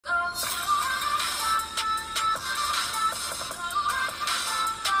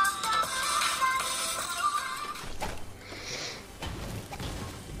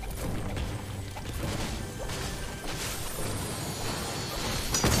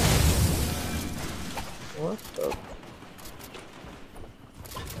What the?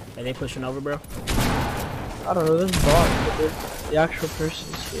 Are they pushing over, bro? I don't know, this bot, but the actual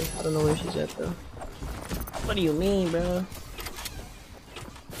person's here. I don't know where she's at though. What do you mean, bro?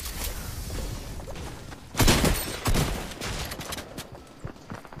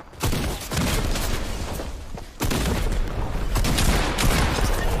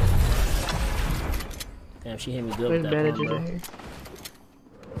 Damn, she hit me good with that bomb, bro. Here.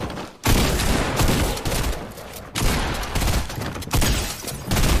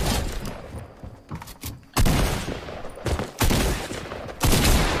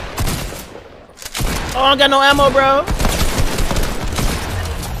 Oh, I don't got no ammo, bro.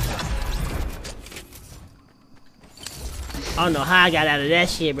 I don't know how I got out of that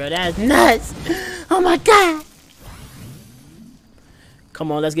shit, bro. That's nuts. Oh my god.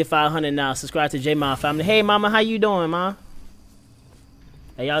 Come on, let's get 500 now. Subscribe to J-Mom family. Hey, mama, how you doing, ma?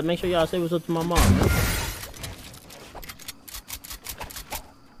 Hey, y'all, make sure y'all say what's up to my mom, man.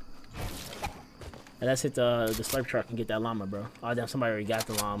 Hey, let's hit the slurp truck and get that llama, bro. Oh, damn, somebody already got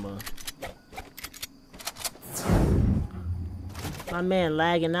the llama. My man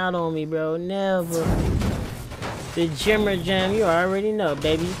lagging out on me, bro. Never. The Jimmer Jam, you already know,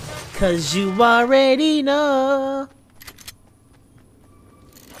 baby. Cause you already know.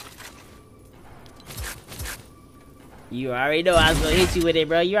 You already know I was gonna hit you with it,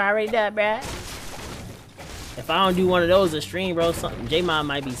 bro. You already know, bro. If I don't do one of those a stream, bro, J-Mom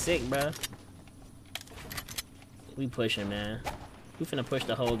might be sick, bro. We pushing, man. We finna push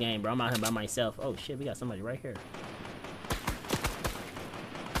the whole game, bro. I'm out here by myself. Oh, shit, we got somebody right here.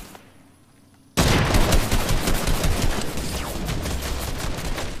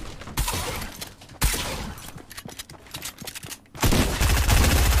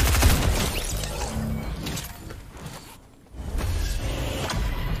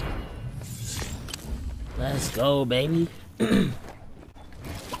 Let's go, baby.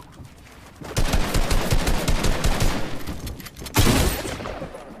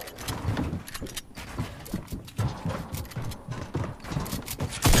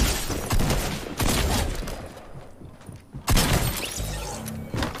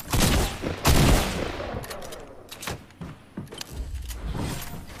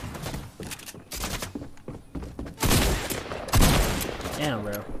 Damn,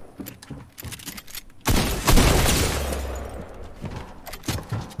 bro.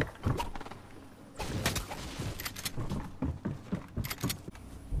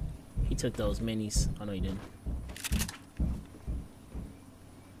 He took those minis. Oh, no, he didn't.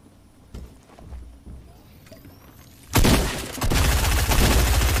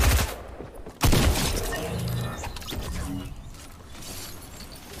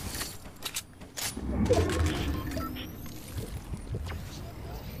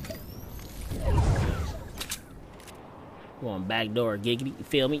 Going back door, giggity. You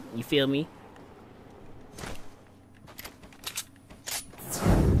feel me? You feel me?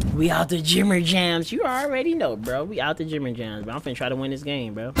 We out the Jimmer Jams. You already know, bro. We out the Jimmer Jams, bro. I'm finna try to win this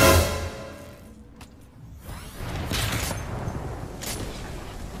game, bro.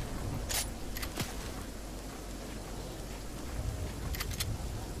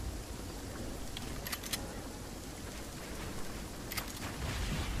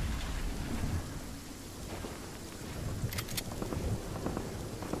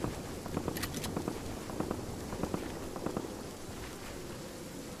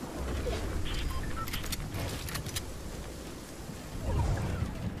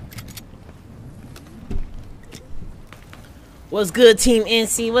 What's good, Team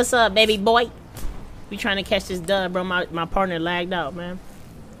NC? What's up, baby boy? We trying to catch this dub, bro. My partner lagged out, man.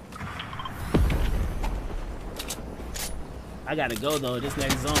 I gotta go, though. This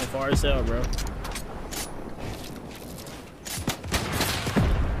next zone far as hell, bro.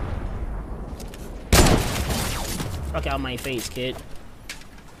 Fuck out my face, kid.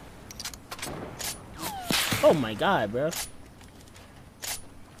 Oh my god, bro.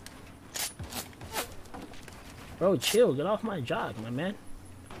 Bro, chill. Get off my jock, my man.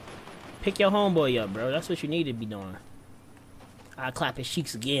 Pick your homeboy up, bro. That's what you need to be doing. I'll clap his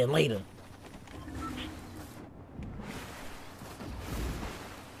cheeks again later.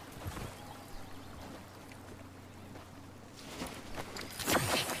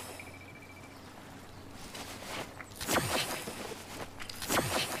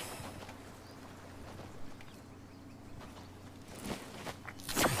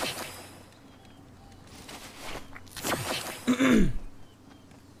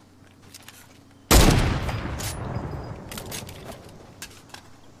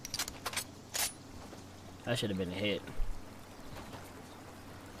 That should have been a hit.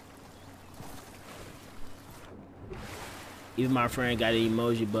 Even my friend got an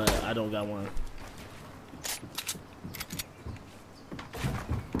emoji, but I don't got one.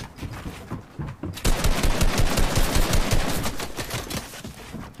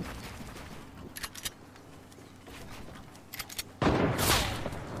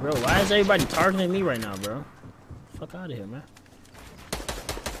 Bro, why is everybody targeting me right now, bro? Fuck out of here, man.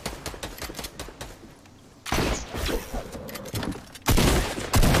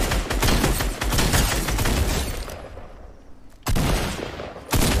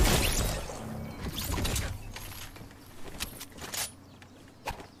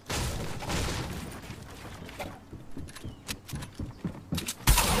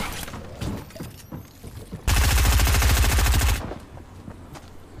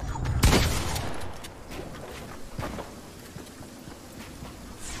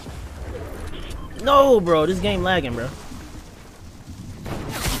 No, bro, this game lagging, bro.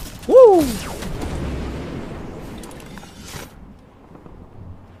 Woo!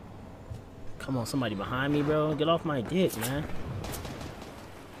 Come on, somebody behind me, bro. Get off my dick, man.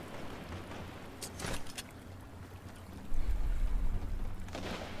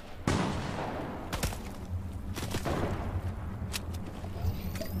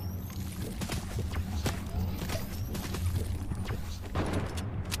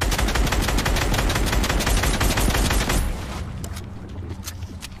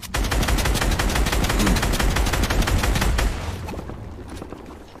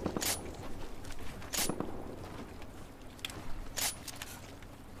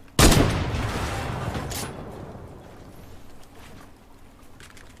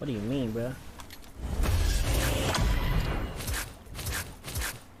 What do you mean, bro?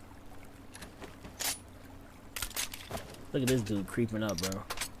 Look at this dude creeping up, bro.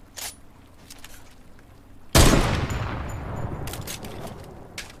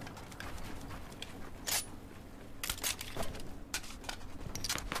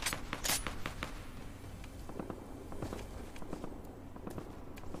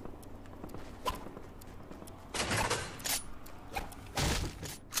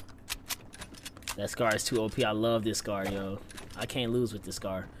 That scar is too OP. I love this scar, yo. I can't lose with this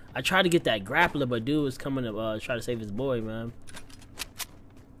scar. I tried to get that grappler, but dude was coming to try to save his boy, man.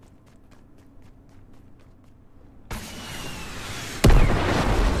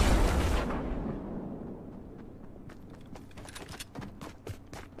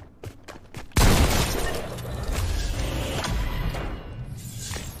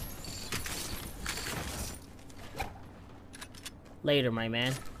 Later, my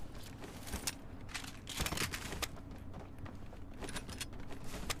man.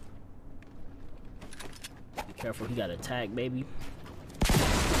 Careful, he got attacked, baby.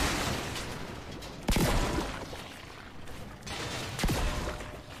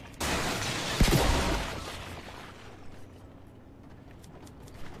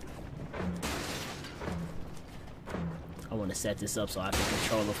 I want to set this up so I can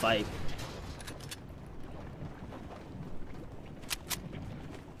control the fight.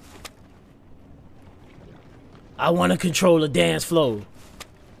 I want to control the dance flow.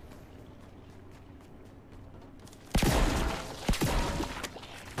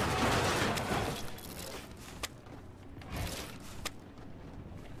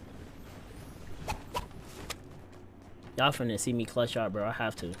 Y'all finna see me clutch out, bro. I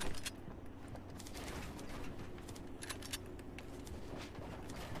have to.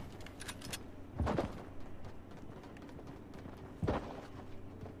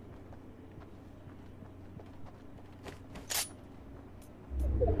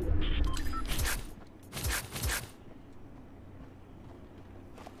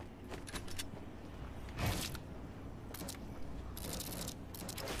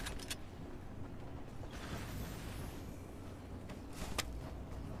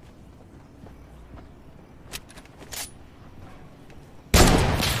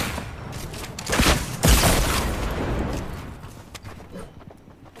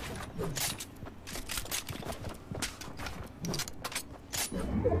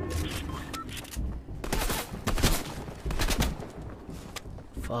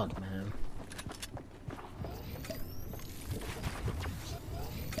 Fuck, man.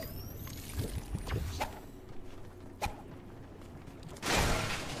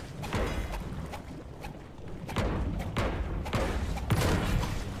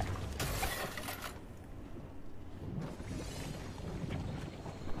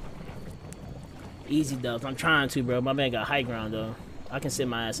 Easy dubs. I'm trying to, bro. My man got high ground, though. I can sit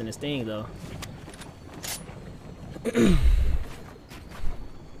my ass in this thing, though.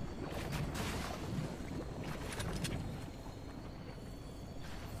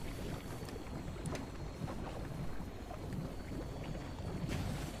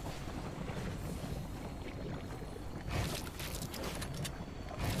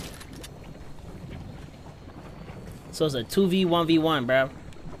 So it's a 2v1v1, bro.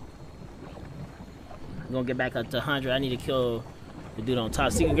 I'm gonna get back up to 100. I need to kill the dude on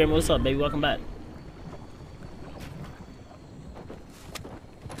top. Secret Gamer, what's up, baby? Welcome back.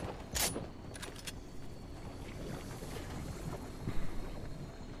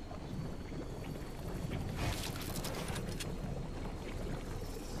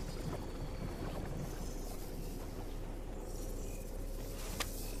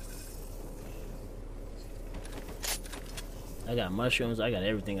 I got mushrooms. I got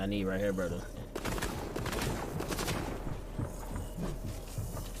everything I need right here, brother.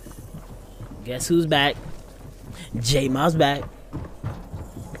 Guess who's back? J-Mo's back.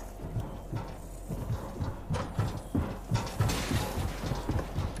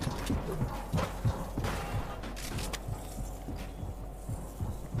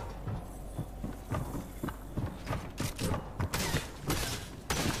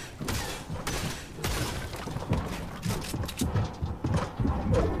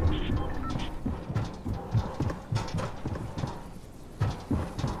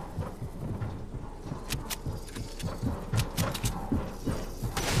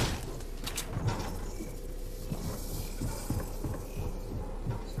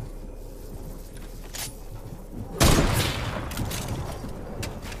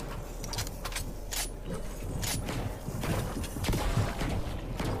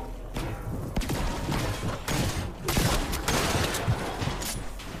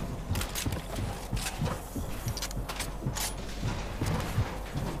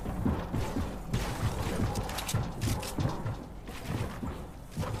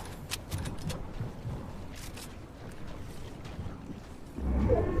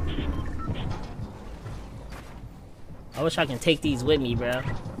 I wish I can take these with me, bro.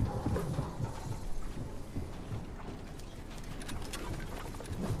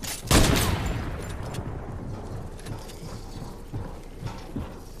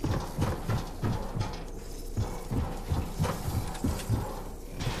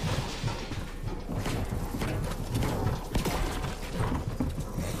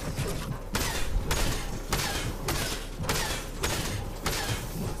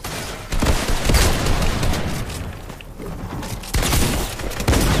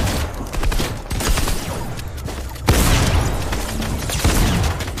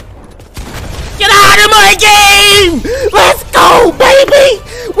 My game! Let's go, baby!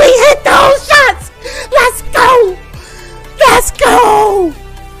 We hit those shots! Let's go! Let's go!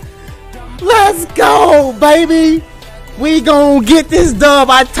 Let's go, baby! We gon' get this dub,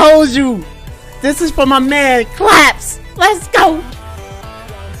 I told you! This is for my man, Claps! Let's go!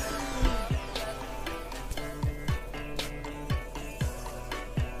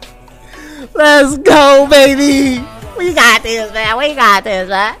 Let's go, baby! We got this, man! We got this,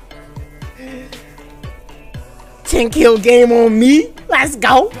 man! 10 kill game on me. Let's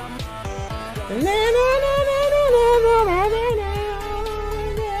go.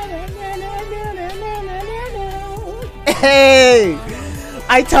 Hey,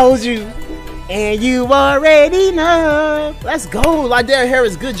 I told you. And you already know. Let's go. Lydell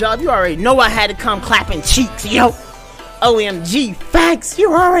Harris, good job. You already know I had to come clapping cheeks, yo. OMG. Facts.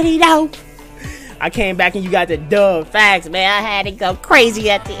 You already know. I came back and you got the dub. Facts, man. I had to go crazy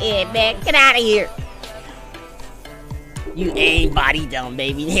at the end, man. Get out of here. You ain't body dumb,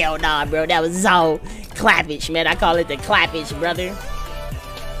 baby. Hell nah, bro. That was so clappage, man. I call it the clappage, brother.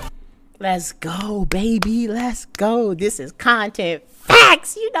 Let's go, baby. Let's go. This is content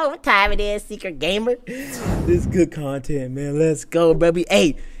facts. You know what time it is, Secret Gamer. This is good content, man. Let's go, baby.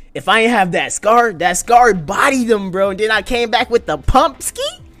 Hey, if I ain't have that scar bodied them, bro. And then I came back with the pump ski.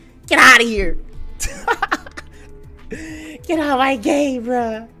 Get out of here. Get out of my game,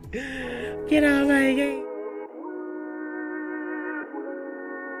 bro. Get out of my game.